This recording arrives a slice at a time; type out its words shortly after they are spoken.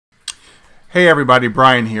Hey everybody,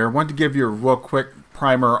 Brian here. I wanted to give you a real quick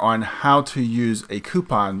primer on how to use a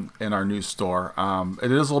coupon in our new store.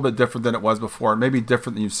 It is a little bit different than it was before, maybe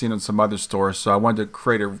different than you've seen in some other stores, so I wanted to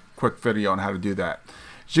create a quick video on how to do that.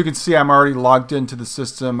 As you can see, I'm already logged into the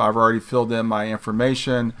system. I've already filled in my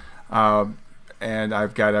information, and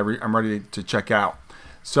I'm ready to check out.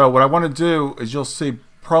 So what I want to do is you'll see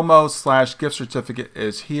promo/gift certificate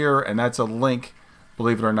is here, and that's a link,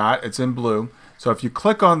 believe it or not. It's in blue. So if you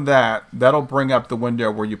click on that, that'll bring up the window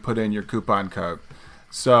where you put in your coupon code.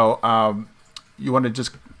 So you want to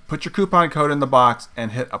just put your coupon code in the box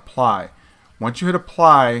and hit apply. Once you hit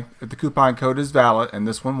apply, if the coupon code is valid, and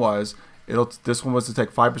this one was, this one was to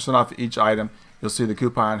take 5% off each item, you'll see the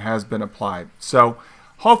coupon has been applied. So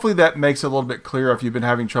hopefully that makes it a little bit clearer if you've been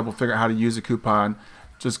having trouble figuring out how to use a coupon.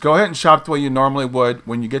 Just go ahead and shop the way you normally would.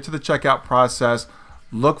 When you get to the checkout process,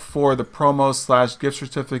 look for the promo/gift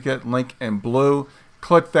certificate link in blue.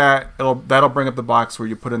 Click that. That'll bring up the box where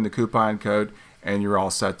you put in the coupon code and you're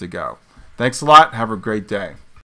all set to go. Thanks a lot. Have a great day.